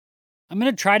I'm going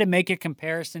to try to make a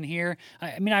comparison here.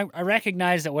 I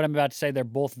recognize that what I'm about to say, they're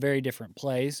both very different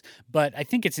plays, but I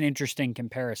think it's an interesting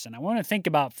comparison. I want to think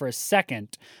about for a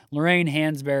second Lorraine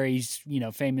Hansberry's,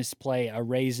 famous play, A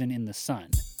Raisin in the Sun.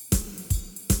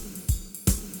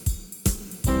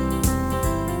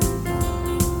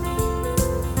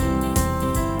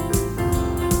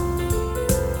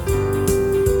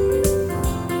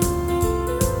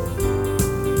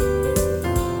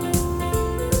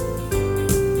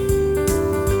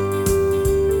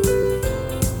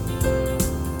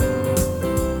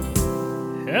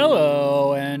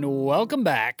 Welcome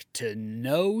back to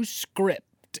No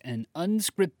Script, an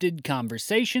unscripted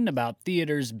conversation about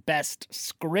theater's best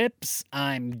scripts.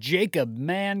 I'm Jacob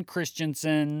Mann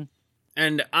Christensen.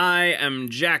 And I am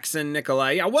Jackson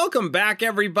Nikolai. Yeah, welcome back,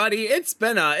 everybody. It's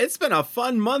been a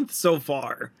fun month so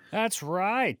far. That's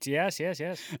right. Yes.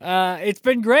 It's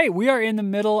been great. We are in the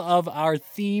middle of our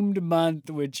themed month,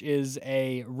 which is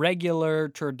a regular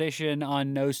tradition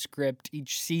on No Script.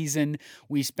 Each season,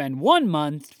 we spend 1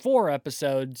 month, 4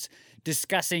 episodes,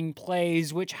 discussing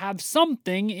plays which have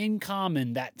something in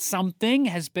common. That something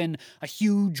has been a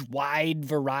huge, wide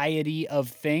variety of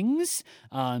things.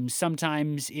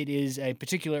 Sometimes it is a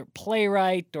particular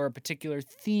playwright or a particular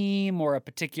theme or a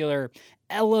particular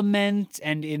element,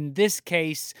 and in this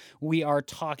case, we are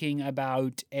talking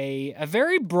about a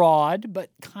very broad but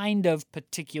kind of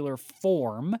particular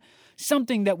form,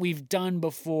 something that we've done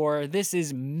before. This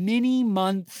is Mini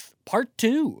Month Part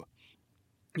 2.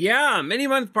 Yeah, Mini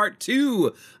Month Part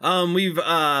 2. We've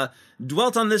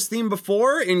dwelt on this theme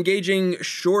before, engaging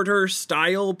shorter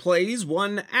style plays,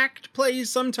 one-act plays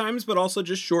sometimes, but also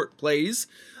just short plays.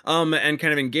 And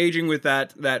kind of engaging with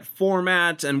that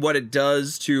format and what it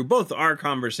does to both our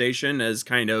conversation as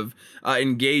kind of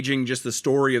engaging just the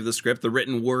story of the script, the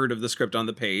written word of the script on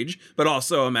the page, but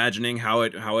also imagining how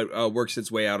it works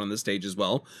its way out on the stage as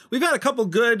well. We've had a couple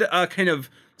good kind of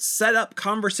set up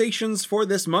conversations for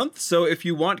this month. So if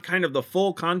you want kind of the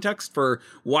full context for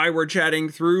why we're chatting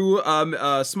through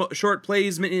short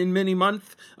plays in Mini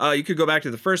Month, you could go back to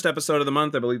the first episode of the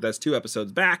month. I believe that's 2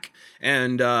 episodes back,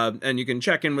 and you can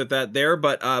check in with that there.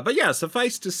 But yeah,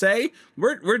 suffice to say,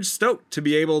 we're stoked to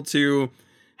be able to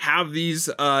have these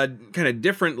kind of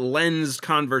different lensed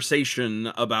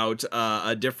conversation about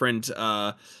a different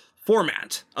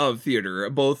format of theater,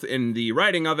 both in the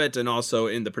writing of it and also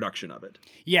in the production of it.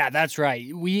 Yeah, that's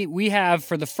right. We have,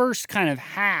 for the first kind of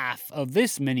half of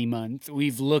this mini month,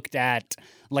 we've looked at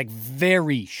like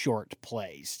very short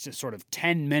plays, just sort of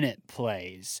 10-minute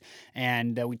plays.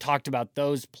 And we talked about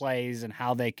those plays and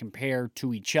how they compare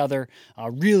to each other.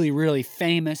 A really, really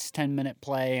famous 10-minute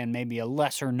play and maybe a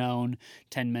lesser known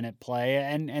 10-minute play.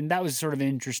 And that was sort of an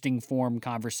interesting form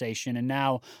conversation. And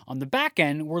now on the back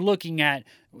end, we're looking at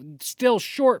still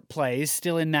short plays,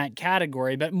 still in that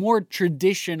category, but more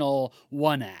traditional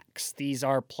one-acts. These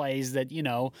are plays that,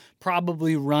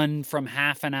 probably run from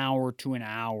half an hour to an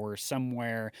hour,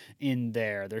 somewhere in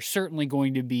there. There's certainly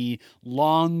going to be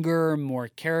longer, more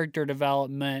character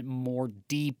development, more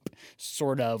deep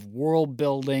sort of world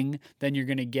building than you're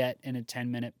going to get in a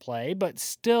 10-minute play, but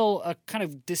still a kind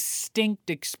of distinct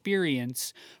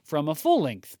experience from a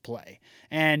full-length play.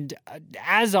 And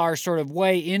as our sort of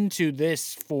way into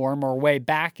this form, or way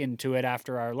back into it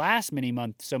after our last mini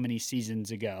month so many seasons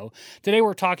ago, today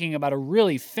we're talking about a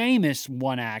really famous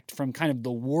one-act from kind of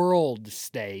the world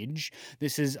stage.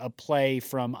 This is a play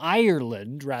from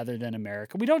Ireland rather than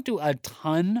America. We don't do a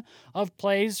ton of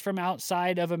plays from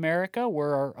outside of America.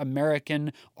 We're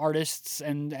American artists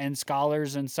and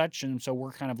scholars and such, and so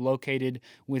we're kind of located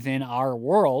within our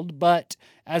world. But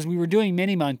as we were doing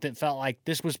Mini Month, it felt like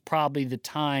this was probably the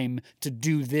time to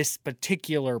do this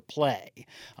particular play,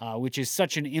 which is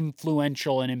such an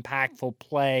influential and impactful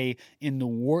play in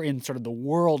sort of the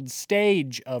world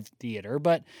stage of theater.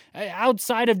 But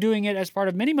outside of doing it as part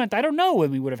of Mini Month, I don't know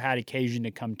when we would have had occasion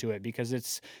to come to it, because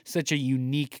it's such a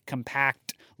unique,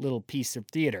 compact little piece of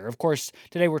theater. Of course,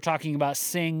 today we're talking about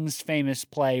Synge's famous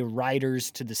play, Riders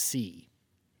to the Sea.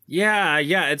 Yeah,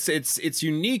 it's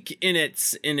unique in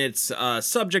its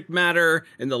subject matter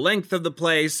and the length of the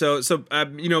play. So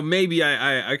maybe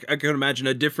I could imagine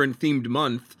a different themed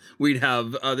month we'd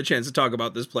have the chance to talk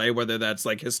about this play, whether that's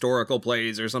like historical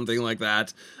plays or something like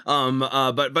that.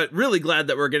 But really glad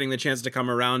that we're getting the chance to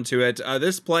come around to it.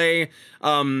 This play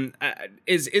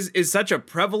is such a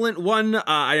prevalent one.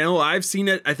 I know I've seen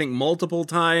it, I think, multiple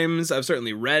times. I've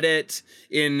certainly read it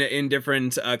in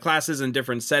different classes and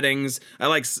different settings. I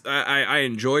like I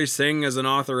enjoy Synge as an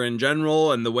author in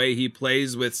general, and the way he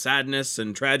plays with sadness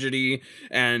and tragedy,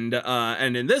 and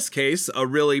in this case, a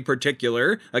really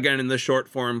particular, again in the short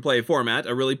form play format,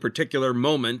 a really particular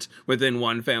moment within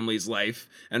one family's life,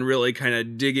 and really kind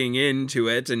of digging into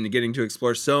it and getting to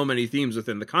explore so many themes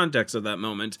within the context of that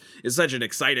moment is such an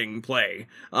exciting play.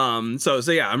 So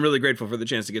yeah, I'm really grateful for the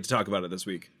chance to get to talk about it this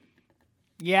week.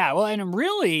 Yeah, well, and I'm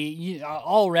really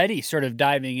already sort of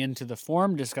diving into the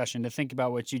form discussion to think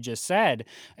about what you just said.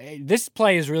 This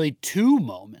play is really two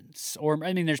moments, or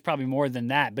I mean, there's probably more than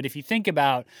that. But if you think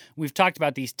about, we've talked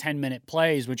about these 10-minute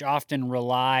plays, which often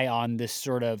rely on this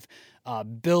sort of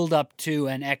build up to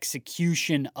an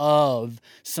execution of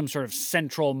some sort of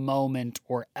central moment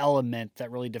or element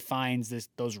that really defines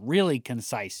those really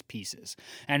concise pieces.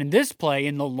 And in this play,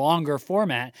 in the longer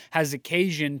format, has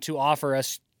occasion to offer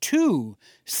us two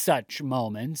such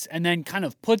moments and then kind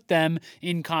of put them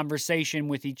in conversation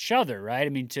with each other, right? I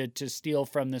mean, to steal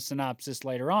from the synopsis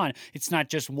later on, it's not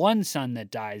just one son that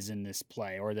dies in this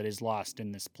play or that is lost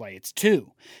in this play, it's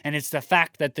two. And it's the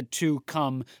fact that the two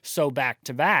come so back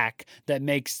to back that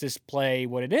makes this play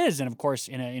what it is. And of course,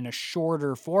 in a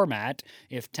shorter format,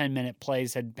 if 10-minute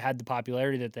plays had had the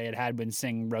popularity that they had when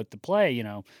Synge wrote the play,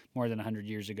 more than 100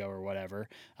 years ago or whatever,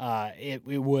 it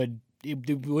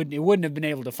wouldn't have been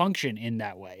able to function in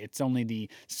that way. It's only the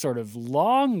sort of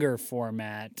longer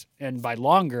format, and by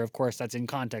longer, of course, that's in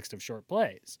context of short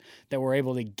plays, that we're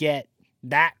able to get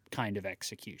that kind of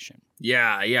execution.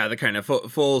 Yeah, the kind of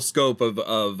full scope of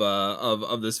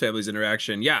this family's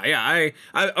interaction. Okay,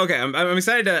 I'm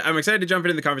excited to jump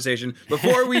into the conversation.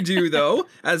 Before we do, though,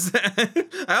 as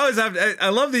I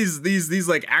love these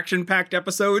like action-packed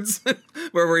episodes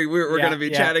where we're going to be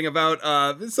chatting about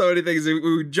so many things.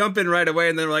 We jump in right away,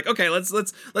 and then we're like, okay, let's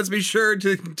be sure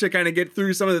to kind of get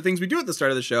through some of the things we do at the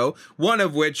start of the show. One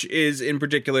of which is in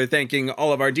particular thanking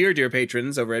all of our dear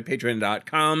patrons over at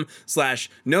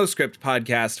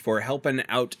patreon.com/NoScriptPodcast for helping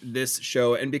out this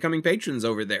show and becoming patrons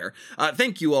over there.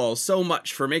 Thank you all so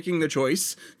much for making the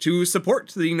choice to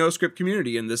support the No Script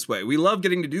community in this way. We love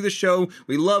getting to do the show.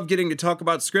 We love getting to talk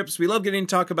about scripts. We love getting to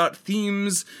talk about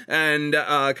themes and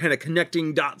kind of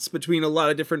connecting dots between a lot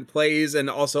of different plays, and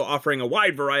also offering a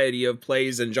wide variety of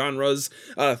plays and genres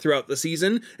throughout the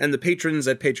season. And the patrons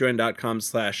at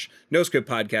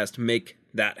patreon.com/NoScriptPodcast make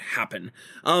that happen.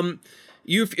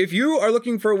 If you are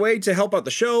looking for a way to help out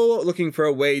the show, looking for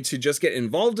a way to just get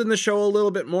involved in the show a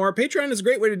little bit more, Patreon is a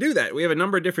great way to do that. We have a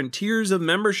number of different tiers of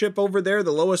membership over there,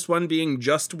 the lowest one being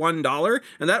just $1,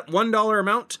 and that $1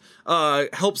 amount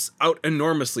helps out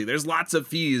enormously. There's lots of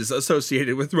fees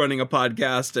associated with running a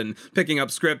podcast and picking up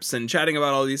scripts and chatting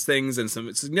about all these things, and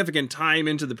some significant time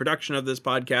into the production of this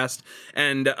podcast,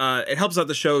 and it helps out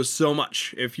the show so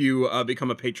much if you become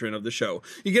a patron of the show.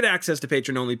 You get access to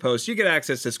patron-only posts, you get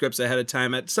access to scripts ahead of time.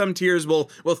 At some tiers, we'll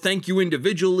thank you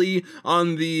individually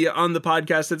on the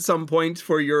podcast at some point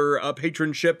for your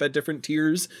patronship at different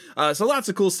tiers. So lots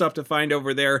of cool stuff to find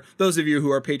over there. Those of you who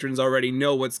are patrons already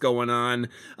know what's going on.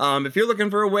 If you're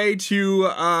looking for a way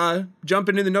to jump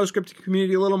into the No Script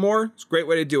community a little more, it's a great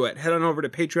way to do it. Head on over to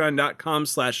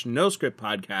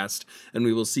patreon.com/NoScriptPodcast, and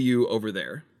we will see you over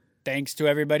there. Thanks to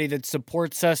everybody that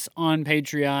supports us on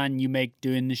Patreon. You make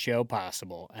doing the show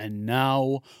possible. And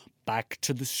now, back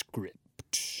to the script.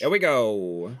 There we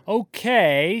go.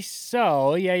 Okay,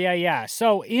 so, yeah.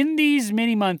 So, in these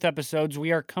mini-month episodes,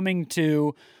 we are coming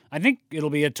to, I think it'll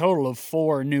be a total of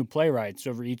 4 new playwrights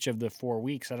over each of the 4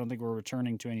 weeks. I don't think we're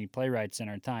returning to any playwrights in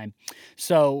our time.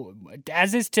 So,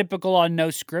 as is typical on No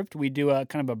Script, we do a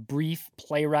kind of a brief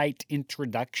playwright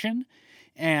introduction.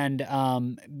 And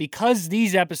because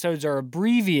these episodes are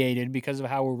abbreviated because of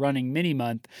how we're running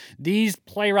mini-month, these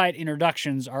playwright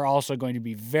introductions are also going to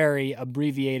be very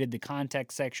abbreviated. The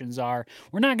context sections are.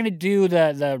 We're not going to do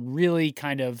the really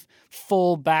kind of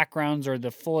full backgrounds or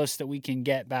the fullest that we can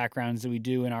get backgrounds that we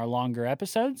do in our longer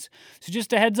episodes. So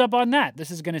just a heads up on that.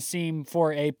 This is going to seem,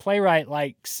 for a playwright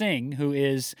like Synge, who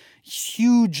is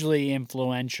hugely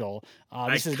influential,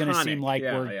 this is going to seem like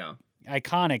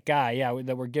iconic guy,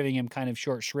 that we're giving him kind of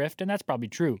short shrift, and that's probably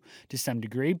true to some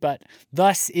degree, but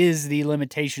thus is the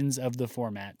limitations of the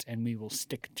format, and we will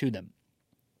stick to them.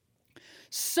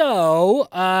 So,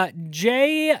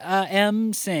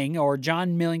 J.M. Synge, or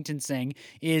John Millington Synge,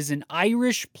 is an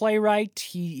Irish playwright.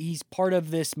 He's part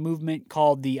of this movement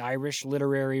called the Irish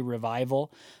Literary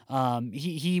Revival.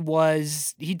 He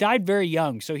died very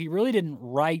young, so he really didn't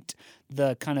write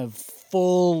the kind of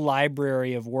full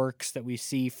library of works that we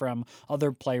see from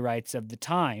other playwrights of the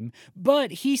time,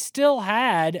 but he still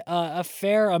had a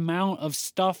fair amount of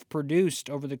stuff produced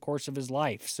over the course of his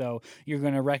life. So you're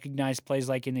going to recognize plays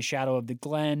like In the Shadow of the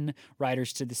Glen,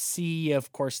 Riders to the Sea,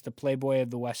 of course, The Playboy of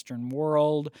the Western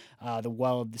World, The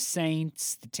Well of the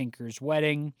Saints, The Tinker's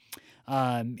Wedding.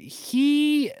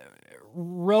 He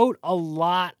wrote a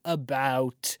lot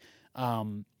about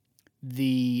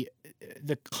the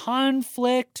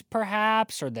conflict,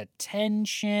 perhaps, or the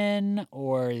tension,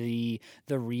 or the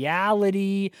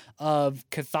reality of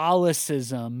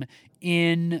Catholicism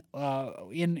in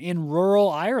rural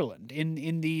Ireland,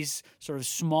 in these sort of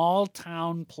small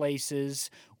town places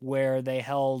where they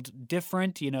held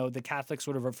different, the Catholics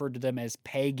would have referred to them as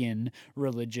pagan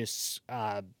religious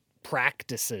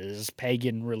practices,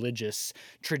 pagan religious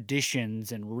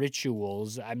traditions and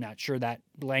rituals. I'm not sure that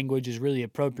language is really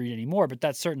appropriate anymore, but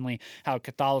that's certainly how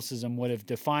Catholicism would have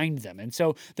defined them. And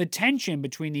so the tension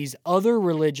between these other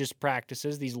religious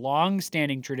practices, these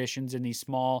long-standing traditions in these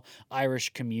small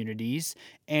Irish communities,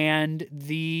 and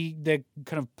the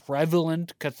kind of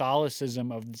prevalent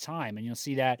Catholicism of the time. And you'll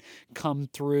see that come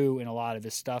through in a lot of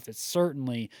this stuff. It's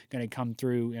certainly going to come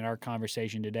through in our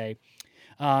conversation today.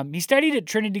 He studied at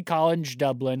Trinity College,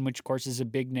 Dublin, which, of course, is a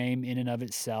big name in and of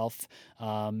itself,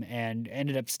 and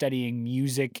ended up studying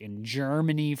music in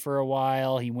Germany for a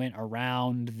while. He went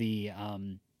around he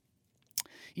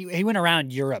went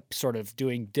around Europe sort of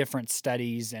doing different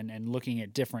studies and looking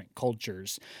at different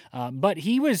cultures. But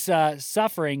he was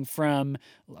suffering from,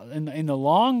 in the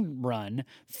long run,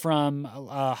 from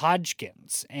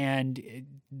Hodgkin's, and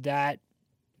that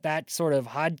sort of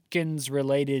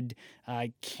Hodgkin's-related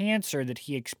cancer that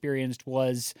he experienced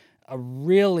was a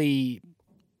really,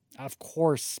 of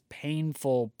course,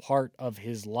 painful part of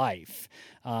his life,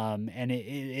 and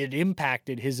it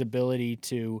impacted his ability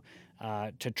to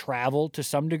travel to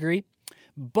some degree.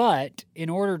 But in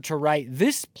order to write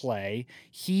this play,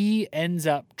 he ends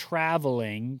up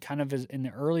traveling kind of in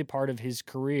the early part of his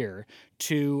career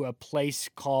to a place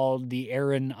called the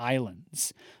Aran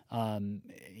Islands.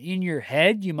 In your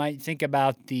head, you might think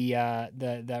about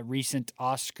the recent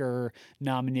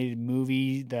Oscar-nominated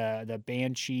movie, the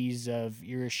Banshees of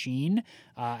Inisherin.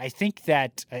 I think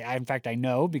that, in fact, I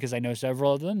know, because I know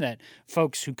several of them, that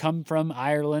folks who come from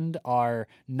Ireland are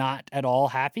not at all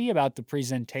happy about the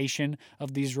presentation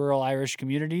of these rural Irish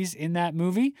communities in that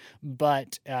movie.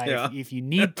 But if you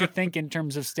need to think in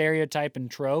terms of stereotype and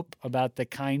trope about the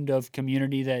kind of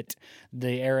community that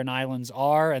the Aran Islands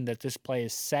are and that this play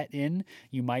is set in,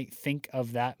 you might think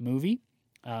of that movie.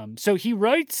 So he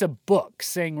writes a book.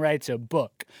 Synge writes a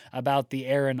book about the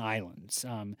Aran Islands.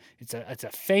 It's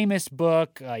a famous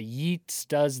book. Yeats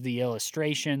does the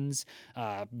illustrations.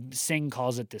 Synge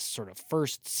calls it this sort of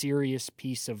first serious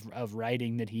piece of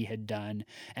writing that he had done.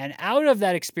 And out of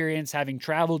that experience, having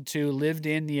lived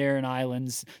in the Aran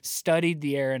Islands, studied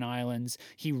the Aran Islands,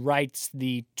 he writes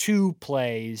the two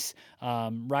plays,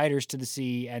 Riders to the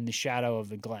Sea and The Shadow of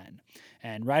the Glen.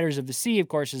 And Riders of the Sea, of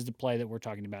course, is the play that we're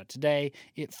talking about today.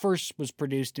 It first was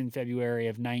produced in February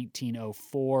of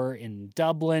 1904 in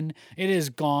Dublin. It has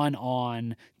gone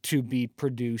on to be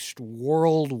produced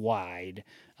worldwide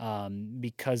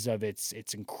because of its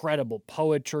incredible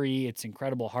poetry, its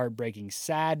incredible heartbreaking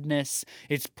sadness,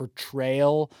 its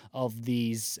portrayal of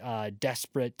these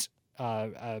desperately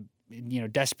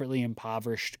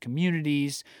impoverished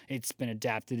communities. It's been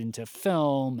adapted into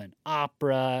film and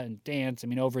opera and dance. I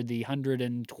mean, over the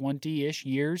 120-ish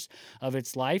years of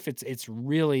its life, it's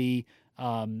really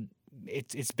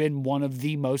it's been one of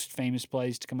the most famous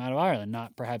plays to come out of Ireland.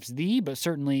 Not perhaps but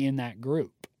certainly in that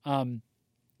group.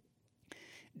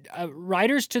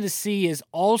 Riders to the Sea is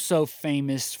also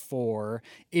famous for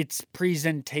its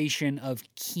presentation of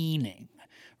keening.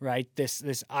 Right,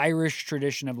 this Irish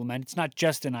tradition of lament. It's not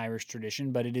just an Irish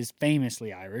tradition, but it is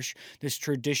famously Irish. This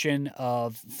tradition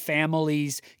of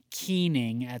families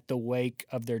keening at the wake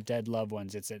of their dead loved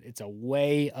ones. It's a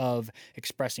way of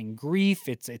expressing grief.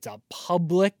 It's a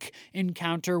public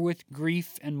encounter with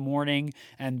grief and mourning.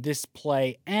 And this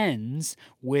play ends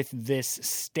with this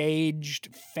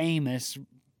staged, famous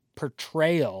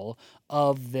portrayal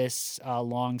of this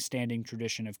long-standing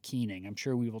tradition of keening. I'm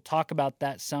sure we will talk about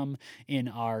that some in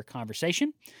our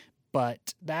conversation,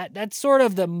 but that's sort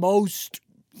of the most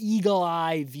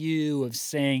eagle-eye view of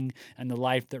Synge and the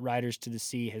life that Riders to the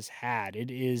Sea has had.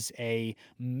 It is a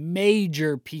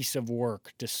major piece of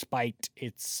work despite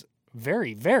its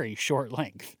very, very short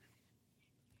length.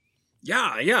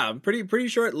 Yeah, pretty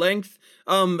short length.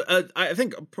 I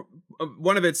think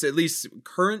one of its at least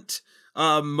current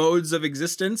modes of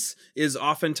existence is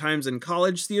oftentimes in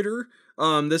college theater.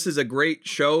 This is a great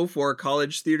show for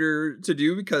college theater to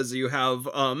do because you have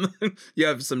you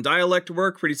have some dialect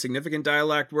work, pretty significant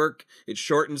dialect work. It's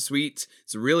short and sweet.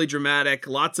 It's really dramatic.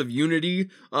 Lots of unity.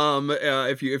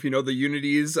 If you know the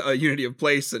unities, unity of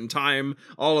place and time,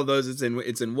 all of those.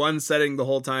 It's in one setting the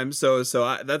whole time. So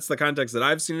that's the context that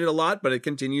I've seen it a lot. But it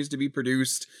continues to be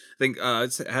produced. I think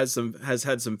it has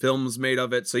had some films made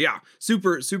of it. So yeah,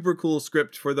 super cool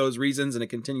script for those reasons, and it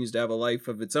continues to have a life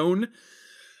of its own.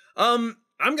 I'm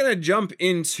gonna jump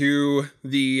into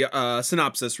the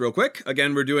synopsis real quick.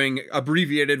 Again, we're doing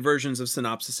abbreviated versions of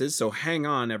synopsises, so hang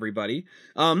on, everybody.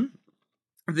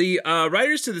 The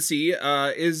Riders to the Sea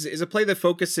is a play that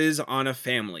focuses on a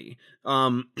family.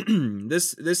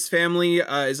 This family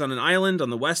is on an island on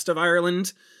the west of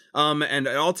Ireland. And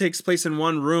it all takes place in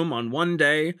one room on one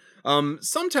day,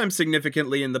 sometimes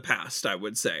significantly in the past, I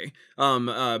would say.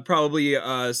 Probably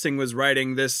Synge was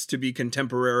writing this to be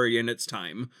contemporary in its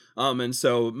time. And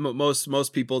so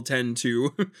most people tend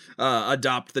to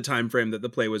adopt the time frame that the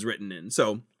play was written in.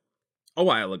 So a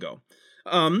while ago.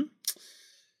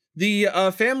 The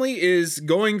family is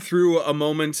going through a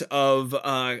moment of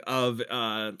kind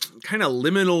of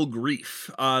liminal grief.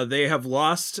 They have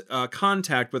lost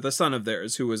contact with a son of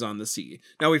theirs who was on the sea.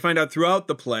 Now we find out throughout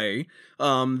the play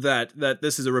that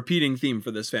this is a repeating theme for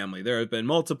this family. There have been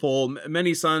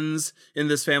many sons in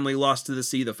this family lost to the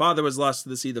sea. The father was lost to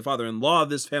the sea. The father-in-law of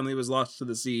this family was lost to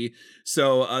the sea.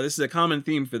 So this is a common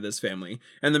theme for this family.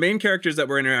 And the main characters that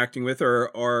we're interacting with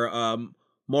are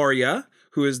Moria,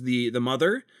 who is the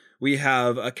mother. We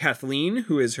have Kathleen,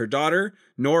 who is her daughter,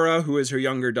 Nora, who is her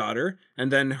younger daughter,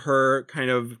 and then her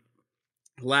kind of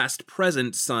last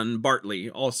present son, Bartley,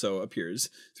 also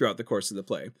appears throughout the course of the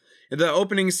play. The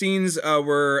opening scenes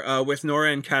were with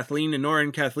Nora and Kathleen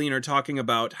are talking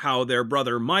about how their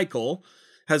brother Michael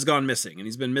has gone missing, and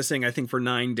he's been missing, I think, for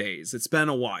 9 days. It's been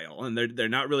a while, and they're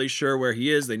not really sure where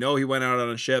he is. They know he went out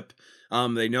on a ship.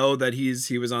 They know that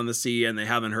he was on the sea, and they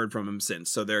haven't heard from him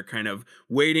since. So they're kind of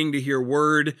waiting to hear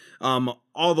word,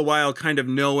 all the while kind of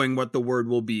knowing what the word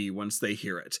will be once they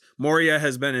hear it. Moria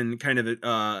has been in kind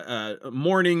of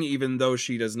mourning, even though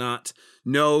she does not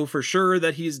know for sure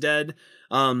that he's dead.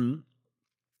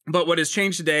 But what has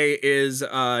changed today is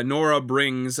Nora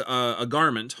brings a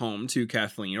garment home to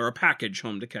Kathleen, or a package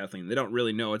home to Kathleen. They don't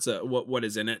really know what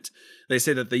is in it. They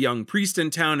say that the young priest in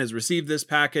town has received this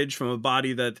package from a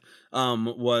body that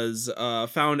was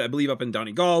found, I believe, up in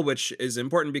Donegal, which is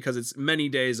important because it's many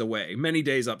days away, many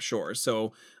days upshore.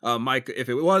 So if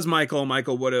it was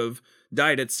Michael would have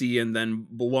died at sea and then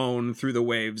blown through the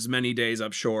waves many days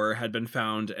upshore, had been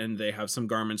found, and they have some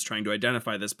garments trying to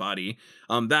identify this body.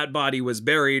 That body was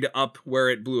buried up where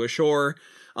it blew ashore,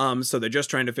 so they're just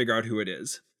trying to figure out who it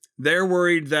is. They're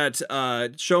worried that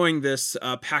showing this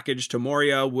package to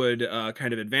Moria would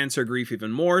kind of advance her grief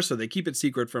even more, so they keep it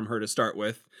secret from her to start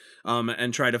with,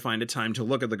 and try to find a time to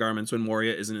look at the garments when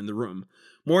Moria isn't in the room.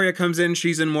 Moria comes in,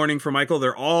 she's in mourning for Michael.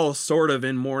 They're all sort of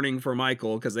in mourning for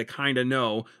Michael because they kind of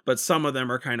know, but some of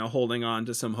them are kind of holding on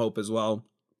to some hope as well.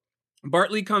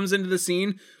 Bartley comes into the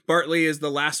scene. Bartley is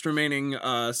the last remaining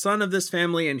son of this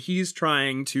family, and he's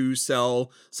trying to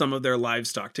sell some of their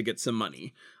livestock to get some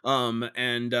money.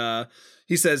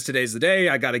 He says, today's the day.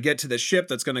 I got to get to this ship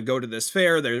that's going to go to this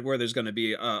fair where there's going to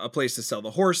be a place to sell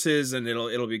the horses, and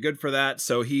it'll be good for that.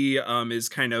 So he is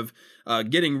kind of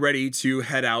getting ready to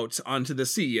head out onto the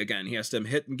sea again. He has to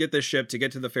get this ship to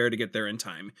get to the fair to get there in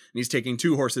time. And he's taking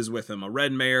 2 horses with him, a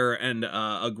red mare and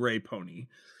a gray pony.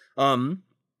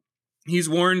 He's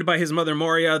warned by his mother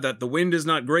Moria that the wind is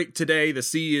not great today. The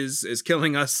sea is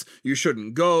killing us. You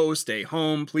shouldn't go. Stay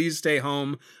home. Please stay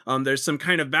home. There's some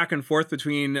kind of back and forth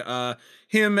between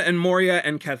him and Moria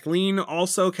and Kathleen.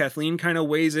 Also, Kathleen kind of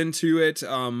weighs into it,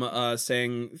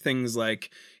 saying things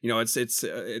like,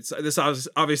 this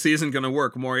obviously isn't going to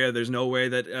work, Moria. There's no way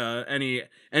that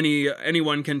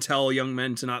anyone can tell young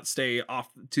men to not stay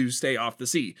off the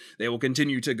sea. They will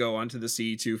continue to go onto the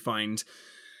sea to find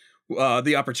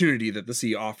the opportunity that the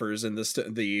sea offers, and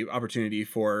the opportunity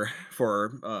for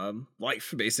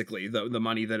life, basically, the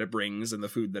money that it brings and the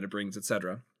food that it brings,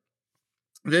 etc.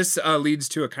 This leads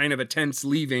to a kind of a tense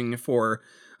leaving for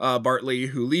Bartley,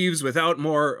 who leaves without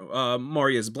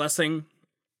Moria's blessing.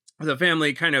 The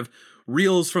family kind of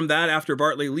reels from that after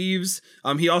Bartley leaves.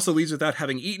 He also leaves without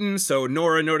having eaten, so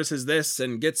Nora notices this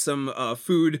and gets some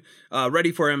food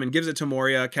ready for him and gives it to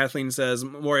Moria. Kathleen says,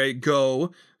 Moria,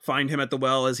 go find him at the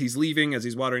well as he's leaving, as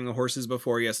he's watering the horses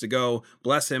before he has to go.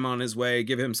 Bless him on his way,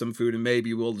 give him some food, and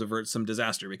maybe we'll divert some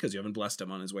disaster because you haven't blessed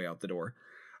him on his way out the door.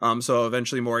 So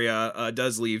eventually Moria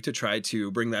does leave to try to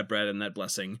bring that bread and that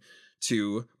blessing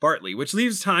to Bartley, which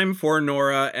leaves time for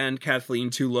Nora and Kathleen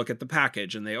to look at the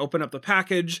package. And they open up the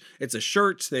package. It's a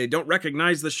shirt. They don't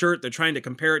recognize the shirt. They're trying to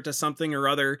compare it to something or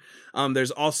other.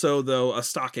 There's also, though, a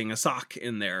sock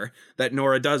in there that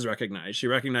Nora does recognize. She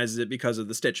recognizes it because of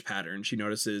the stitch pattern. She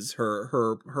notices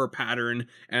her pattern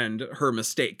and her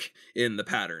mistake in the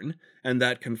pattern. And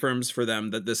that confirms for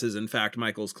them that this is in fact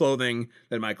Michael's clothing,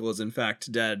 that Michael is in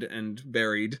fact dead and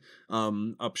buried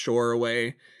up shore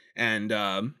away. And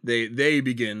they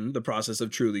begin the process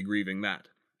of truly grieving that.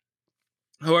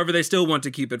 However, they still want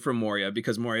to keep it from Moria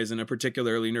because Moria is in a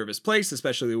particularly nervous place,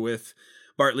 especially with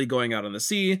Bartley going out on the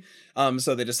sea.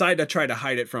 So they decide to try to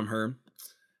hide it from her.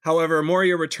 However,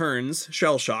 Moria returns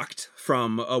shell-shocked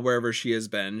from wherever she has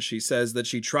been. She says that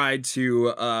she tried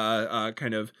to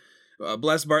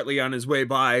bless Bartley on his way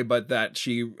by, but that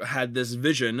she had this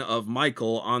vision of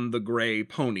Michael on the gray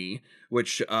pony,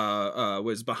 which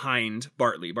was behind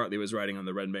Bartley. Bartley was riding on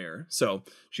the red mare. So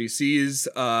she sees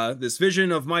this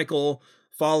vision of Michael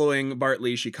following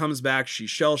Bartley. She comes back. She's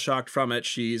shell-shocked from it.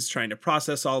 She's trying to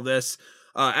process all this.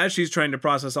 As she's trying to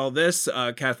process all this,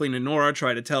 Kathleen and Nora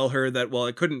try to tell her that, well,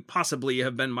 it couldn't possibly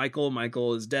have been Michael.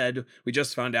 Michael is dead. We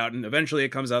just found out. And eventually it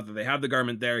comes out that they have the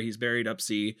garment there. He's buried up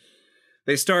sea.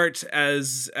 They start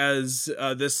as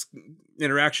this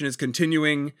interaction is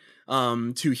continuing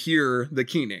to hear the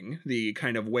keening, the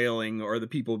kind of wailing, or the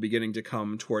people beginning to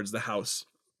come towards the house.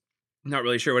 Not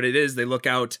really sure what it is. They look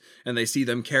out and they see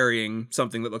them carrying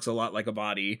something that looks a lot like a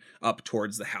body up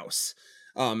towards the house.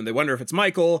 And they wonder if it's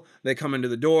Michael. They come into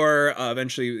the door.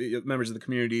 Eventually, members of the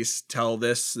community tell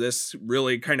this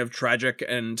really kind of tragic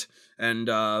and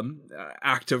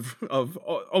act of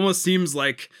almost seems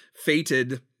like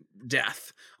fated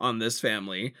death on this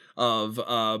family of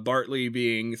Bartley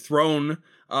being thrown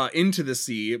into the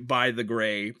sea by the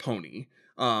gray pony.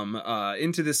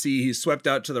 Into the sea, he's swept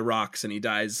out to the rocks and he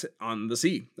dies on the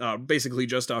sea, basically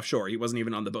just offshore. He wasn't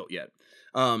even on the boat yet.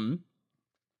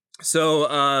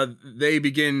 So they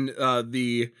begin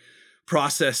the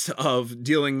process of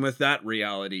dealing with that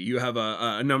reality. You have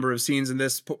a number of scenes in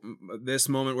this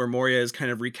moment where Moria is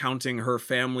kind of recounting her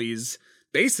family's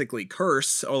basically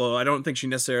curse, although I don't think she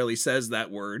necessarily says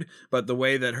that word, but the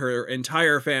way that her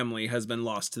entire family has been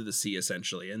lost to the sea,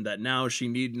 essentially, and that now she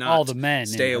need not all the men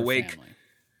stay in her awake. family.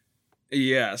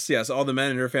 Yes, all the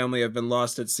men in her family have been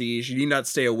lost at sea. She need not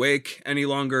stay awake any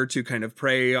longer to kind of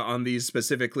prey on these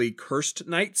specifically cursed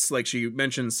nights. Like she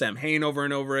mentions Samhain over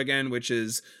and over again, which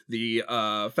is the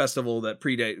festival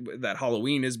that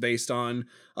Halloween is based on.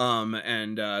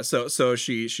 So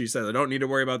she says, I don't need to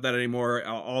worry about that anymore.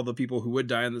 All the people who would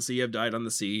die on the sea have died on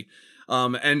the sea.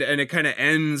 And it kind of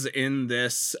ends in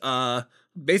this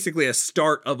basically a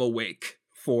start of a wake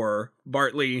for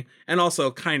Bartley, and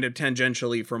also kind of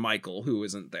tangentially for Michael, who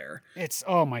isn't there. It's,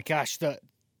 oh my gosh, the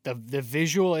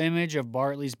visual image of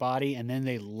Bartley's body, and then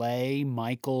they lay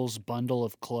Michael's bundle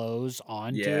of clothes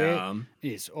onto it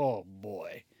is, oh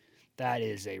boy, that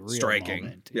is a real striking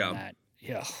moment.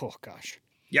 Oh gosh.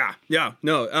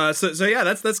 No. So yeah,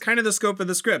 that's kind of the scope of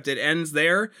the script. It ends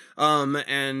there,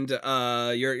 and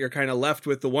you're kind of left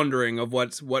with the wondering of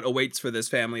what awaits for this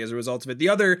family as a result of it. The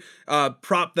other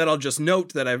prop that I'll just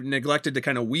note that I've neglected to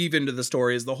kind of weave into the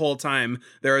story is the whole time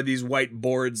there are these white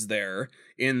boards there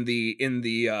in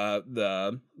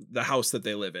the house that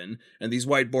they live in, and these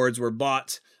white boards were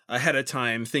bought ahead of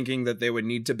time thinking that they would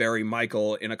need to bury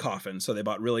Michael in a coffin, so they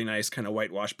bought really nice kind of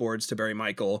whitewash boards to bury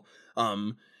Michael.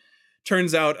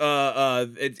 Turns out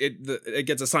it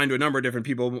gets assigned to a number of different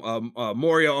people.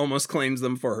 Moria almost claims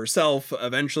them for herself.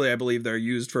 Eventually, I believe they're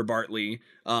used for Bartley.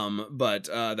 But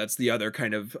that's the other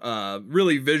kind of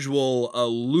really visual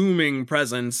looming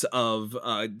presence of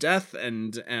death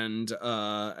and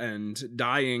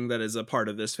dying that is a part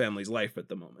of this family's life at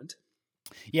the moment.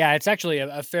 Yeah, it's actually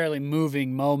a fairly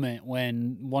moving moment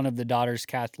when one of the daughters,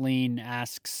 Kathleen,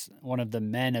 asks one of the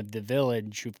men of the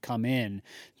village who've come in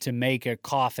to make a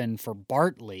coffin for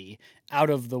Bartley out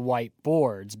of the white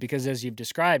boards, because as you've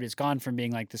described, it's gone from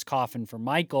being like this coffin for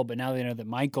Michael, but now they know that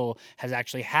Michael has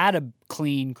actually had a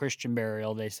clean Christian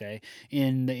burial, they say,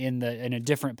 in a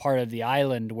different part of the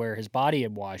island where his body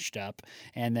had washed up.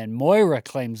 And then Moira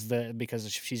claims that because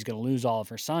if she's going to lose all of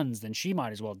her sons, then she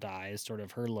might as well die, is sort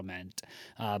of her lament.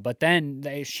 But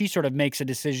then she sort of makes a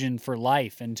decision for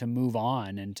life and to move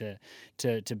on and to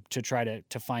try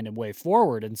to find a way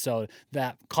forward. And so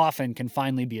that coffin can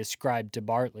finally be ascribed to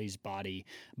Bartley's body.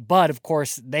 But of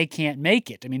course, they can't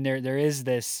make it. I mean, there is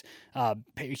this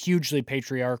hugely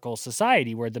patriarchal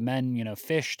society where the men,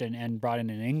 fished and brought in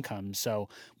an income. So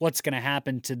what's going to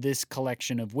happen to this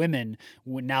collection of women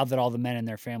now that all the men in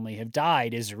their family have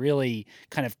died is really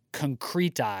kind of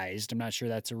concretized. I'm not sure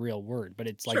that's a real word, but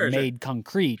it's like Sure, sure. made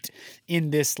concrete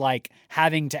in this like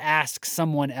having to ask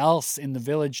someone else in the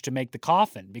village to make the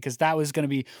coffin, because that was going to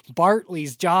be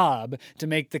Bartley's job to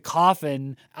make the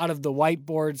coffin out of the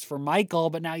whiteboards for Michael,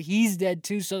 but now he's dead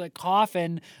too, so the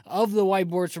coffin of the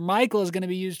whiteboards for Michael is going to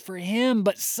be used for him,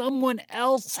 but someone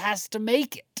else has to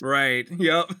make it. Right.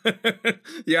 Yep.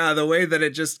 Yeah, the way that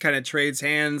it just kind of trades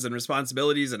hands and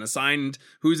responsibilities and assigned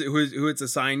who it's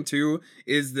assigned to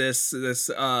is this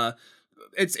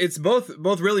it's both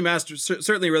really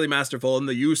certainly really masterful in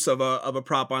the use of a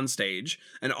prop on stage,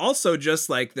 and also just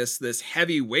like this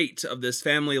heavy weight of this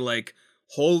family like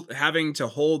having to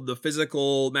hold the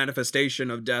physical manifestation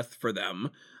of death for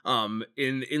them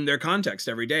in their context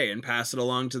every day and pass it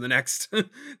along to the next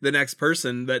the next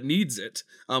person that needs it,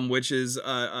 which is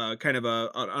kind of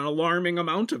an alarming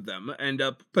amount of them end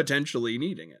up potentially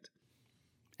needing it.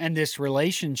 And this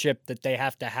relationship that they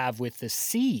have to have with the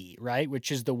sea, right?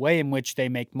 Which is the way in which they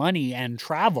make money and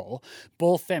travel.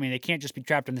 Both, I mean, they can't just be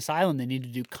trapped on this island. They need to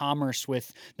do commerce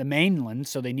with the mainland.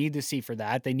 So they need the sea for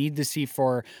that. They need the sea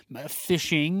for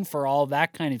fishing, for all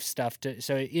that kind of stuff.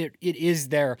 So it is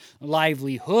their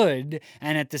livelihood.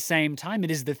 And at the same time, it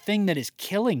is the thing that is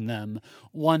killing them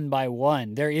one by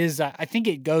one. There is, I think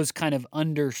it goes kind of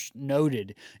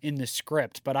undernoted in the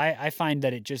script, but I find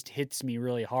that it just hits me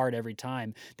really hard every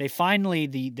time. They finally,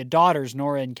 the daughters,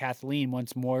 Nora and Kathleen,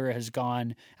 once Moira has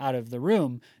gone out of the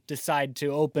room, decide to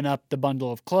open up the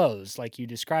bundle of clothes, like you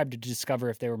described, to discover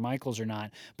if they were Michael's or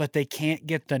not. But they can't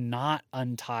get the knot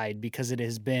untied because it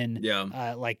has been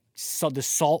the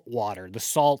salt water, the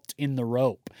salt in the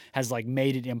rope has like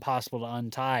made it impossible to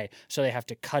untie. So they have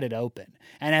to cut it open.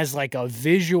 And as like a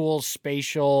visual,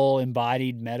 spatial,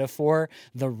 embodied metaphor,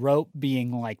 the rope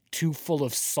being like too full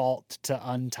of salt to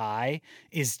untie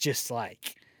is just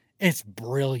like, it's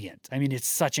brilliant. I mean, it's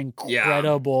such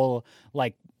incredible,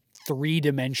 like,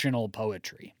 three-dimensional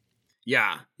poetry.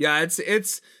 Yeah.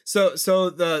 It's so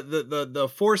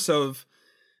the force of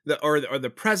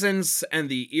the presence and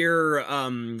the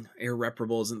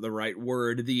irreparable isn't the right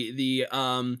word.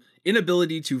 The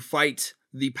inability to fight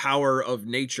the power of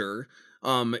nature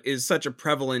is such a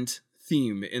prevalent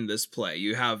theme in this play.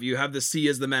 You have the sea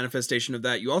as the manifestation of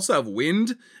that. You also have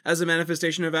wind as a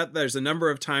manifestation of that. There's a number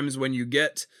of times when you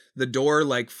get the door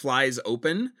like flies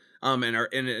open, and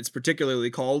it's particularly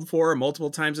called for multiple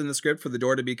times in the script for the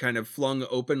door to be kind of flung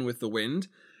open with the wind.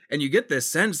 And you get this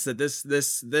sense that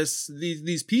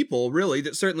these people, really,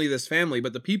 that certainly this family,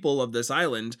 but the people of this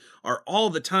island are all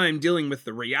the time dealing with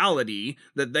the reality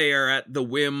that they are at the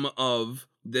whim of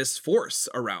this force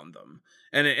around them.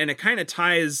 And it kind of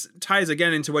ties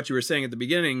again into what you were saying at the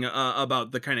beginning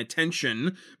about the kind of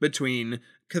tension between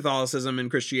Catholicism and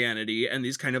Christianity and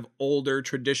these kind of older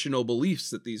traditional beliefs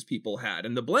that these people had,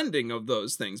 and the blending of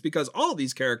those things, because all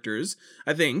these characters,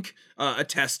 I think,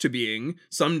 attest to being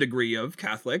some degree of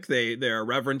Catholic. They are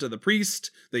reverent of the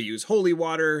priest, they use holy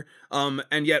water,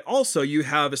 and yet also you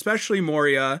have especially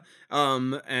Moria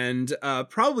and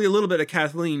probably a little bit of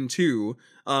Kathleen too,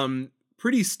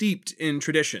 pretty steeped in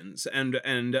traditions, and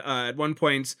at one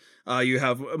point you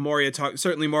have Moria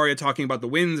talking about the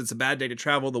winds. It's a bad day to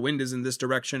travel. The wind is in this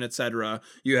direction, etc.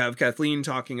 You have Kathleen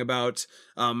talking about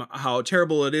how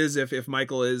terrible it is if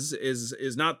Michael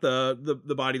is not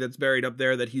the body that's buried up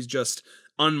there, that he's just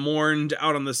unmourned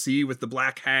out on the sea with the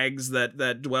black hags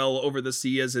that dwell over the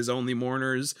sea as his only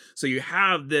mourners. So you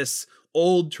have this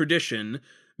old tradition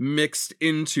mixed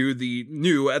into the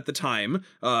new, at the time,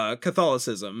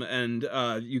 Catholicism, and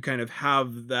you kind of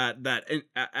have that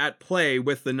at play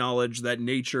with the knowledge that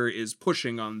nature is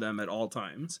pushing on them at all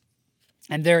times.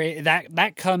 And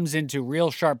that comes into real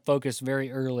sharp focus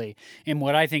very early in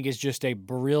what I think is just a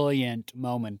brilliant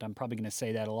moment. I'm probably going to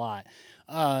say that a lot.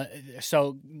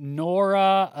 So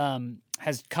Nora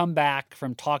has come back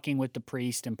from talking with the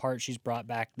priest. In part, she's brought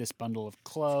back this bundle of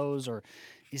clothes, or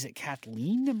is it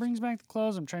Kathleen that brings back the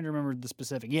clothes? I'm trying to remember the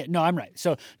specific. Yeah, no, I'm right.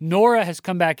 So Nora has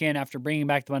come back in after bringing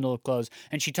back the bundle of clothes,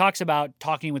 and she talks about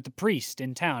talking with the priest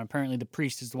in town. Apparently the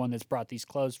priest is the one that's brought these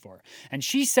clothes for her. And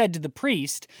she said to the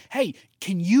priest, hey,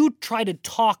 can you try to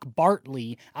talk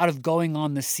Bartley out of going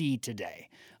on the sea today?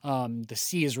 The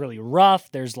sea is really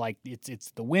rough. There's like,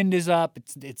 it's the wind is up.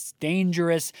 It's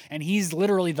dangerous. And he's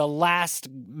literally the last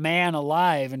man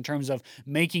alive in terms of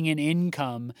making an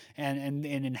income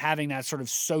and having that sort of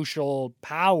social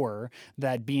power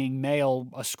that being male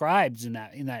ascribes in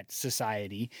that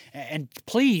society. And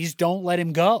please don't let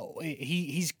him go.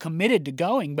 He's committed to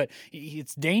going, but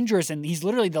it's dangerous. And he's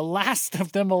literally the last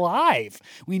of them alive.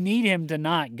 We need him to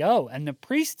not go. And the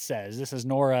priest says, this is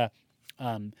Nora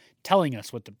telling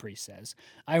us what the priest says.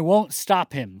 "I won't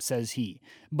stop him," says he,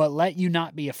 "but let you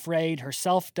not be afraid.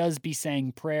 Herself does be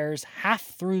saying prayers half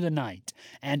through the night,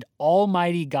 and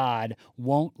Almighty God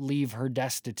won't leave her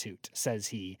destitute," says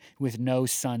he, "with no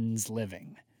sons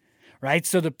living." Right?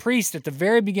 So the priest at the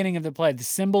very beginning of the play, the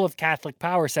symbol of Catholic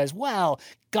power, says, well,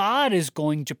 God is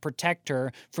going to protect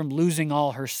her from losing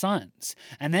all her sons.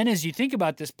 And then as you think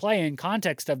about this play in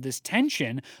context of this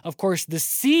tension, of course, the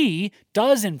sea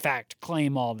does in fact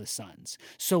claim all the sons.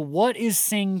 So what is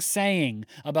Synge saying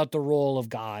about the role of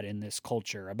God in this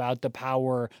culture, about the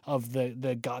power of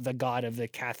the God of the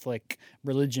Catholic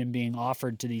religion being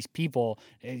offered to these people,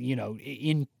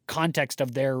 in context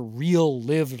of their real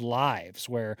lived lives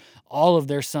where all of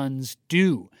their sons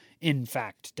do in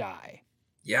fact die?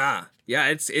 Yeah,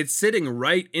 it's sitting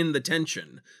right in the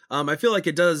tension. I feel like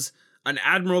it does an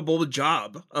admirable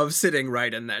job of sitting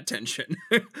right in that tension.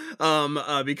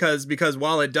 Because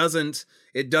while it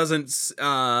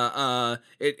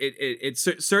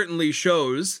certainly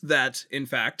shows that in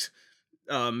fact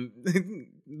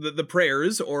the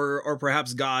prayers or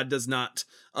perhaps God does not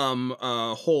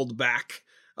hold back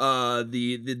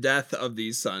the death of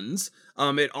these sons.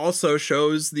 It also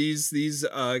shows these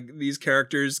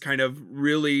characters kind of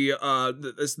really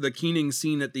the keening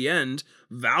scene at the end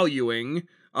valuing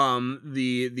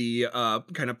the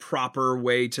kind of proper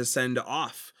way to send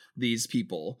off these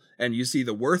people, and you see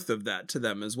the worth of that to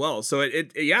them as well. So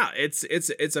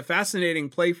it's a fascinating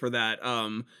play for that,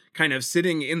 kind of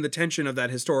sitting in the tension of that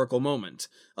historical moment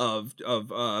of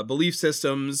belief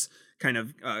systems kind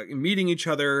of meeting each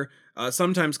other,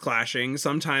 sometimes clashing,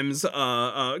 sometimes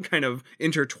kind of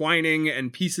intertwining,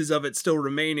 and pieces of it still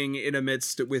remaining in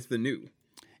amidst with the new.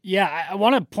 Yeah, I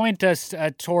want to point us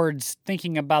towards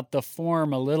thinking about the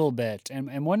form a little bit.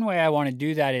 And one way I want to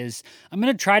do that is I'm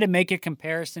going to try to make a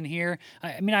comparison here.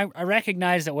 I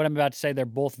recognize that what I'm about to say, they're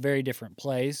both very different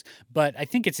plays, but I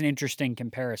think it's an interesting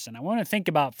comparison. I want to think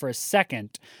about for a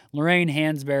second Lorraine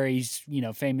Hansberry's,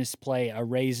 famous play, A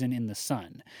Raisin in the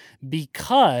Sun.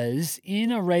 Because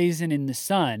in A Raisin in the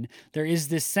Sun, there is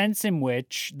this sense in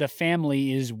which the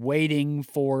family is waiting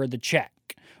for the check.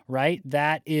 Right?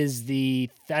 That's the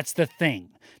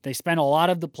thing. They spend a lot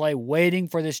of the play waiting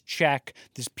for this check,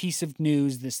 this piece of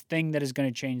news, this thing that is going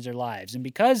to change their lives. And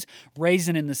because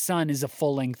Raisin in the Sun is a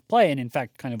full-length play, and in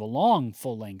fact kind of a long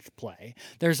full-length play,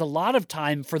 there's a lot of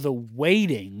time for the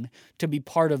waiting to be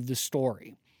part of the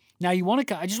story. Now, I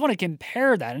just want to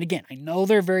compare that. And again, I know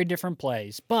they're very different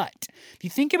plays, but if you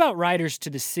think about Riders to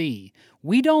the Sea,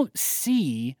 we don't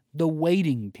see the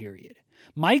waiting period.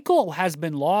 Michael has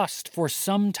been lost for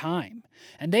some time,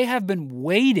 and they have been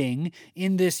waiting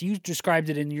in this, you described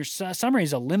it in your summary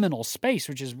as a liminal space,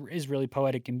 which is really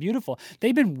poetic and beautiful.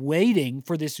 They've been waiting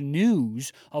for this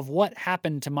news of what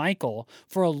happened to Michael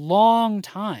for a long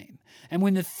time. And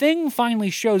when the thing finally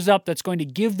shows up that's going to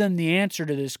give them the answer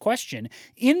to this question,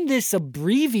 in this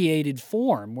abbreviated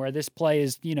form, where this play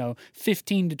is,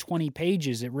 15 to 20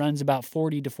 pages, it runs about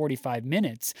 40 to 45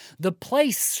 minutes, the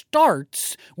play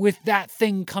starts with that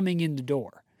thing coming in the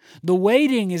door. The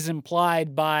waiting is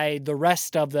implied by the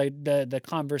rest of the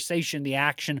conversation, the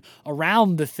action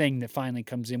around the thing that finally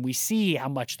comes in. We see how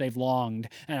much they've longed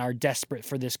and are desperate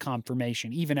for this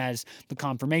confirmation, even as the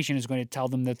confirmation is going to tell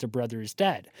them that their brother is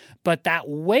dead. But that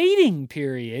waiting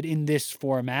period in this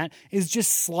format is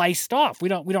just sliced off. We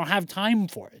don't have time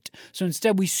for it. So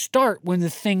instead, we start when the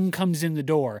thing comes in the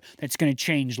door that's going to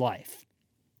change life.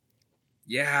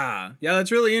 Yeah,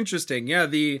 that's really interesting. Yeah,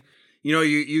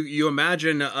 you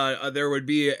imagine there would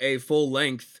be a full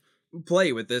length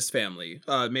play with this family,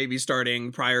 maybe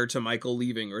starting prior to Michael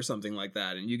leaving or something like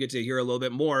that, and you get to hear a little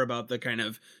bit more about the kind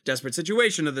of desperate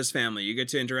situation of this family. You get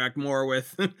to interact more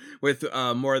with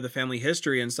more of the family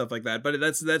history and stuff like that. But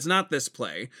that's not this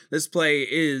play. This play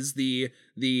is the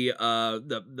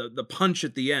punch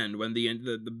at the end when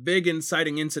the big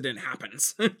inciting incident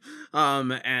happens,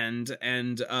 and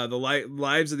the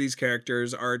lives of these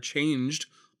characters are changed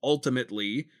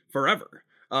ultimately forever.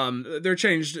 They're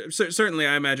changed. Certainly,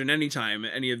 I imagine anytime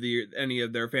any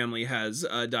of their family has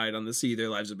died on the sea, their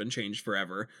lives have been changed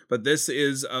forever. But this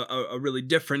is a really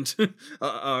different.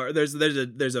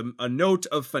 There's a note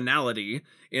of finality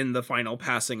in the final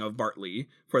passing of Bartley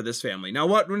for this family. Now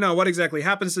what exactly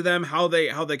happens to them? How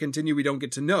they continue, we don't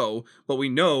get to know. But we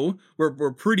know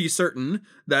we're pretty certain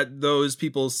that those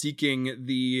people seeking both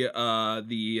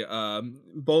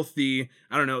the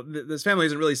I don't know, this family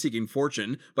isn't really seeking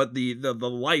fortune, but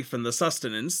the life and the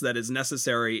sustenance that is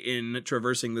necessary in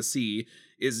traversing the sea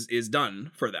is done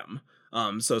for them.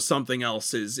 So something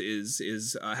else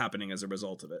is happening as a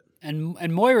result of it. And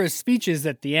Moira's speeches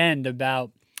at the end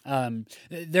about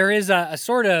There is a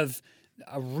sort of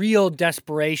a real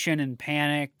desperation and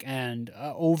panic and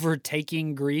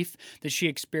overtaking grief that she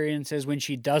experiences when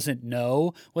she doesn't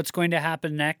know what's going to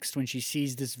happen next, when she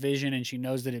sees this vision and she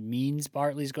knows that it means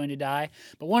Bartley's going to die.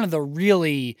 But one of the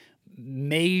really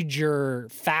major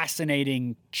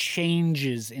fascinating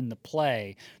changes in the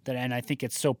play and I think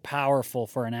it's so powerful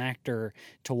for an actor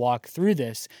to walk through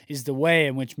this is the way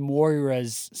in which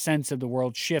Moira's sense of the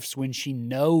world shifts when she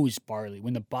knows Bartley,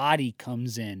 when the body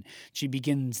comes in, she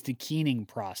begins the keening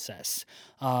process.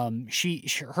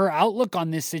 Her outlook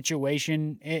on this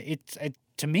situation,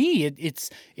 to me, it's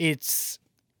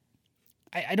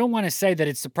I don't want to say that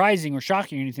it's surprising or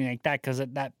shocking or anything like that, because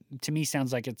that to me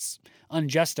sounds like it's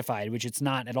unjustified, which it's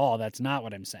not at all. That's not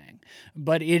what I'm saying.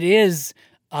 But it is,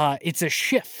 it's a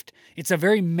shift. It's a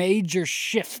very major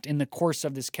shift in the course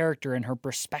of this character and her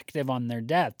perspective on their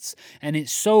deaths. And it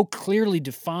so clearly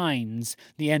defines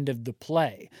the end of the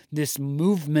play. This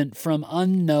movement from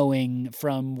unknowing,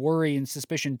 from worry and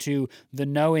suspicion to the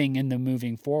knowing and the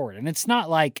moving forward. And it's not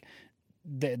like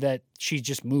that she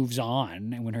just moves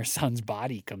on when her son's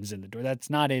body comes in the door. That's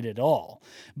not it at all.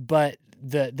 But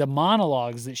the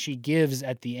monologues that she gives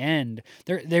at the end,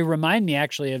 they remind me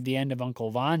actually of the end of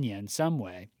Uncle Vanya in some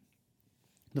way.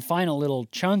 The final little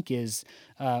chunk is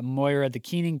Moira, the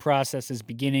keening process is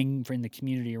beginning in the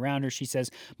community around her. She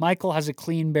says, Michael has a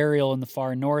clean burial in the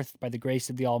far north by the grace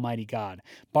of the Almighty God.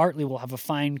 Bartley will have a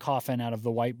fine coffin out of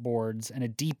the white boards and a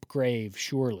deep grave,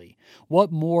 surely.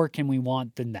 What more can we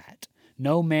want than that?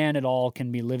 No man at all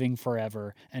can be living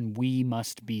forever, and we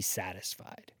must be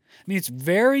satisfied. I mean, it's a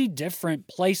very different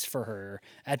place for her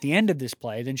at the end of this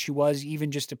play than she was even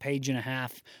just a page and a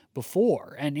half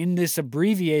before. And in this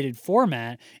abbreviated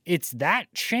format, it's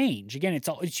that change. Again,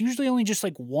 it's usually only just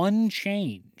like one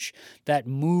change that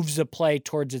moves a play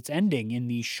towards its ending in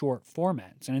these short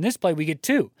formats. And in this play, we get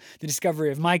two: the discovery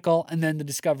of Michael and then the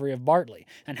discovery of Bartley,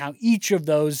 and how each of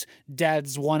those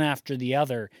deaths, one after the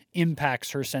other,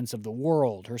 impacts her sense of the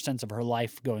world, her sense of her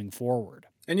life going forward.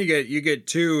 And you get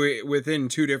two within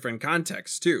two different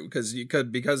contexts too, because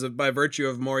by virtue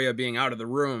of Moria being out of the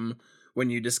room when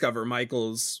you discover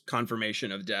Michael's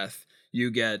confirmation of death,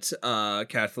 you get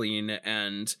Kathleen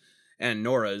and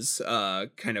Nora's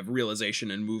kind of realization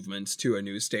and movement to a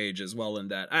new stage as well. In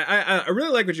that, I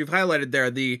really like what you've highlighted there.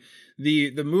 The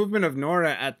movement of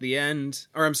Nora at the end,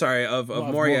 or I'm sorry, of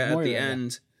Moria at the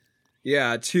end,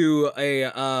 yeah, to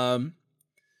a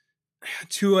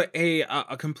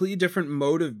completely different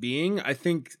mode of being, I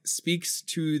think speaks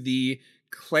to the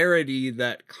clarity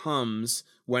that comes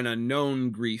when a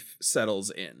known grief settles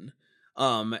in,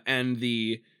 and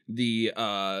the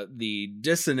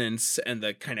dissonance and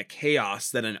the kind of chaos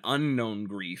that an unknown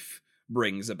grief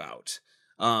brings about,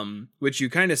 which you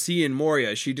kind of see in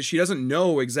Moria. She doesn't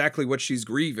know exactly what she's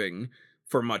grieving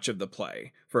for much of the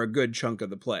play, for a good chunk of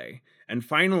the play. And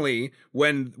finally,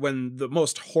 when the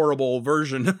most horrible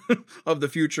version of the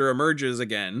future emerges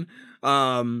again,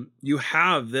 you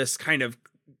have this kind of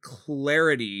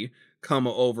clarity come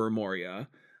over Moria,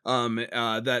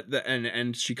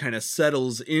 and she kind of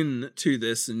settles into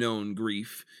this known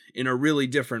grief in a really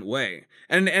different way.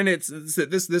 And it's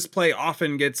this play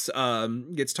often gets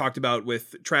talked about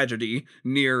with tragedy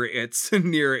near its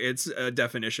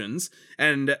definitions,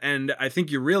 and I think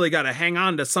you really got to hang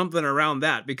on to something around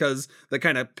that, because the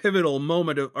kind of pivotal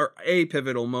moment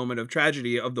of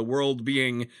tragedy of the world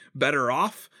being better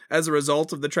off as a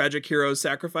result of the tragic hero's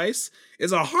sacrifice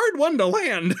is a hard one to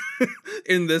land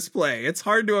in this play. It's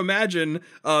hard to imagine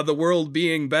the world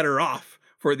being better off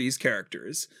for these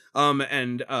characters.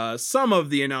 And some of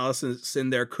the analysis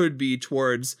in there could be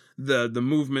towards the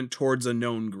movement towards a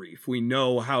known grief. We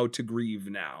know how to grieve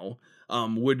now,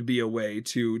 would be a way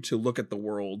to look at the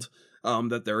world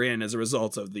that they're in as a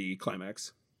result of the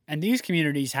climax. And these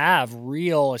communities have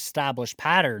real established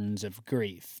patterns of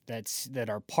grief that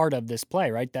are part of this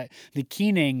play, right? That the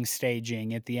keening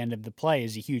staging at the end of the play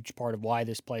is a huge part of why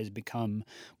this play has become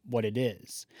what it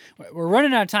is. We're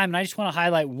running out of time, and I just want to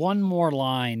highlight one more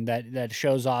line that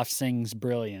shows off Synge's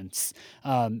brilliance.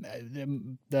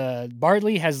 The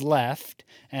Bartley has left,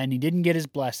 and he didn't get his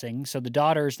blessing, so the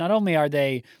daughters, not only are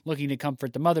they looking to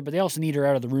comfort the mother, but they also need her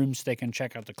out of the room so they can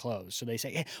check out the clothes. So they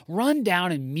say, hey, run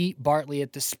down and meet Bartley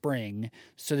at the spring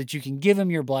so that you can give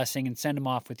him your blessing and send him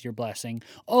off with your blessing.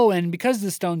 Oh, and because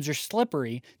the stones are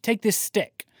slippery, take this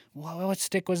stick. Well, what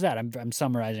stick was that? I'm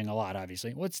summarizing a lot,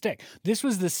 obviously. What stick? This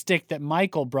was the stick that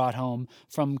Michael brought home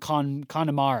from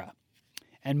Connemara.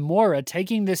 And Moira,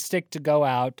 taking this stick to go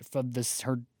out for the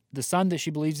son that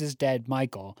she believes is dead,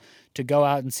 Michael, to go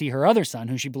out and see her other son,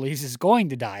 who she believes is going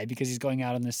to die because he's going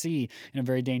out on the sea in a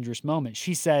very dangerous moment.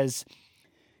 She says,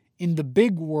 In the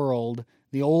big world,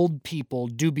 the old people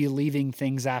do be leaving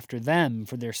things after them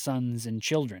for their sons and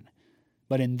children.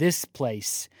 But in this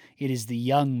place, it is the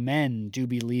young men do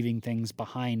be leaving things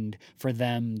behind for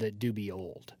them that do be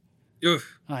old.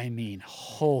 Oof. I mean,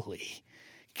 holy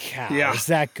cow. Yeah. Is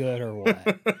that good or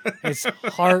what? It's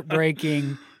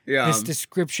heartbreaking. Yeah. This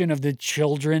description of the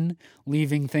children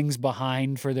leaving things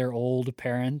behind for their old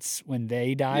parents when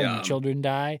they die, when the children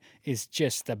die, is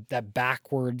just that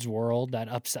backwards world, that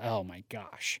upside. Oh my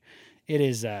gosh. It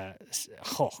is,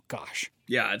 oh gosh.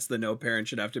 Yeah, it's the no parent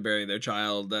should have to bury their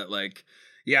child, that like,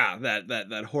 yeah,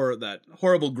 that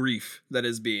horrible grief that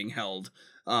is being held.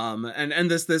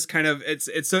 And this kind of,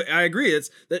 it's so, I agree,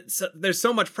 there's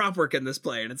so much prop work in this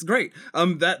play, and it's great.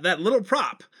 That little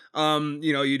prop,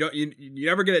 you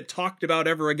never get it talked about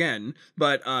ever again,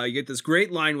 but you get this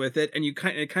great line with it, and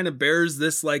it kind of bears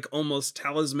this like almost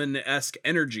talisman-esque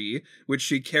energy, which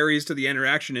she carries to the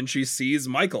interaction, and she sees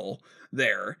Michael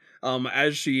there,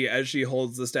 as she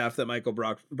holds the staff that Michael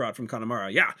brought from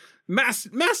Connemara. Yeah,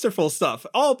 masterful stuff,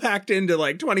 all packed into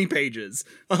like 20 pages.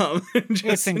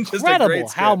 It's incredible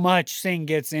how much Synge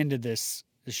gets into this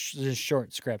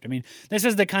short script. I mean, this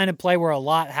is the kind of play where a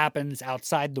lot happens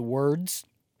outside the words.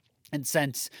 And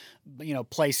since,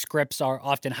 play scripts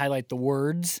often highlight the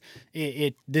words,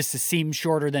 this seems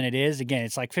shorter than it is. Again,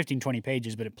 it's like 15, 20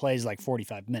 pages, but it plays like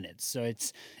 45 minutes. So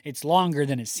it's longer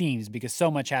than it seems because so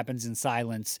much happens in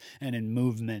silence and in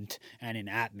movement and in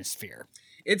atmosphere.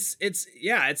 It's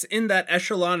in that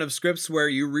echelon of scripts where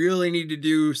you really need to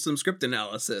do some script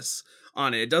analysis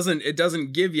on it. It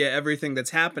doesn't give you everything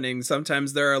that's happening.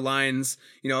 Sometimes there are lines,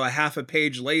 a half a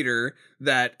page later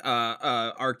that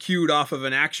are cued off of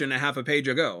an action a half a page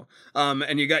ago.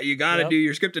 And you got to do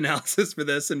your script analysis for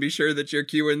this and be sure that you're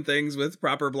cueing things with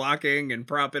proper blocking and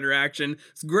prop interaction.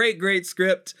 It's great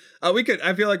script.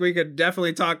 I feel like we could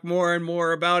definitely talk more and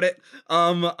more about it.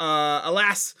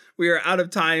 Alas, we are out of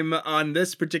time on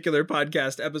this particular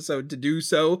podcast episode to do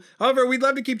so. However, we'd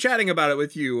love to keep chatting about it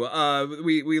with you.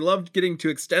 We loved getting to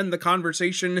extend the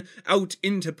conversation out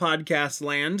into podcast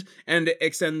land and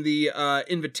extend the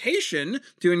invitation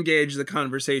to engage the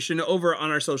conversation over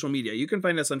on our social media. You can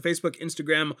find us on Facebook,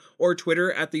 Instagram, or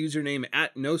Twitter at the username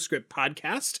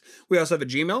 @NoScriptPodcast. We also have a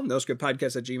Gmail,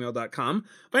 noscriptpodcast@gmail.com.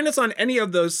 Find us on any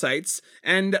of those sites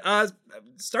and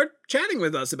start chatting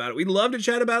with us about it. We'd love to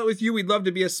chat about it with you. We'd love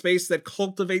to be a space that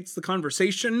cultivates the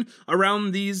conversation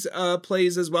around these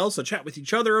plays as well. So chat with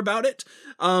each other about it.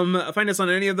 Find us on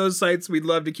any of those sites. We'd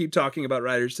love to keep talking about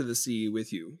Riders to the Sea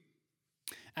with you.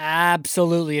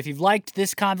 Absolutely. If you've liked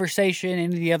this conversation, any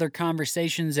of the other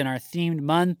conversations in our themed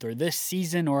month or this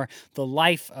season or the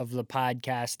life of the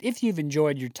podcast, if you've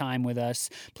enjoyed your time with us,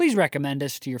 please recommend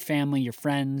us to your family, your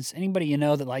friends, anybody you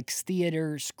know that likes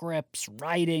theater, scripts,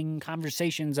 writing,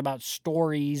 conversations about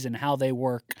stories and how they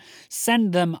work.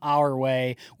 Send them our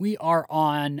way. We are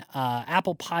on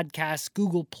Apple Podcasts,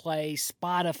 Google Play,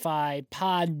 Spotify,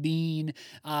 Podbean,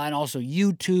 and also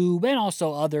YouTube, and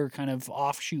also other kind of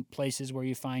offshoot places where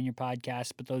you find your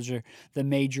podcast, but those are the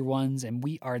major ones, and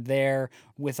we are there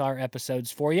with our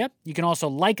episodes for you. You can also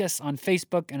like us on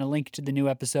Facebook, and a link to the new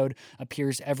episode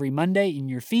appears every Monday in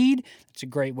your feed. It's a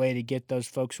great way to get those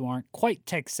folks who aren't quite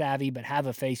tech savvy but have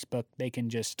a Facebook. They can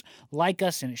just like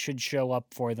us, and it should show up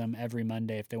for them every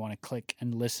Monday if they want to click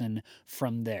and listen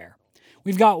from there.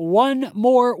 We've got one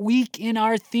more week in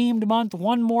our themed month,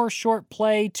 one more short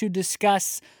play to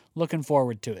discuss. Looking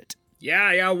forward to it.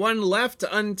 Yeah, one left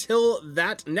until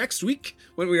that next week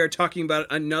when we are talking about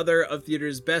another of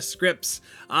theater's best scripts.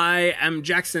 I am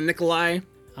Jackson Nikolai.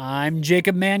 I'm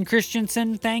Jacob Mann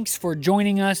Christensen. Thanks for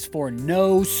joining us for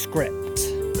No Script.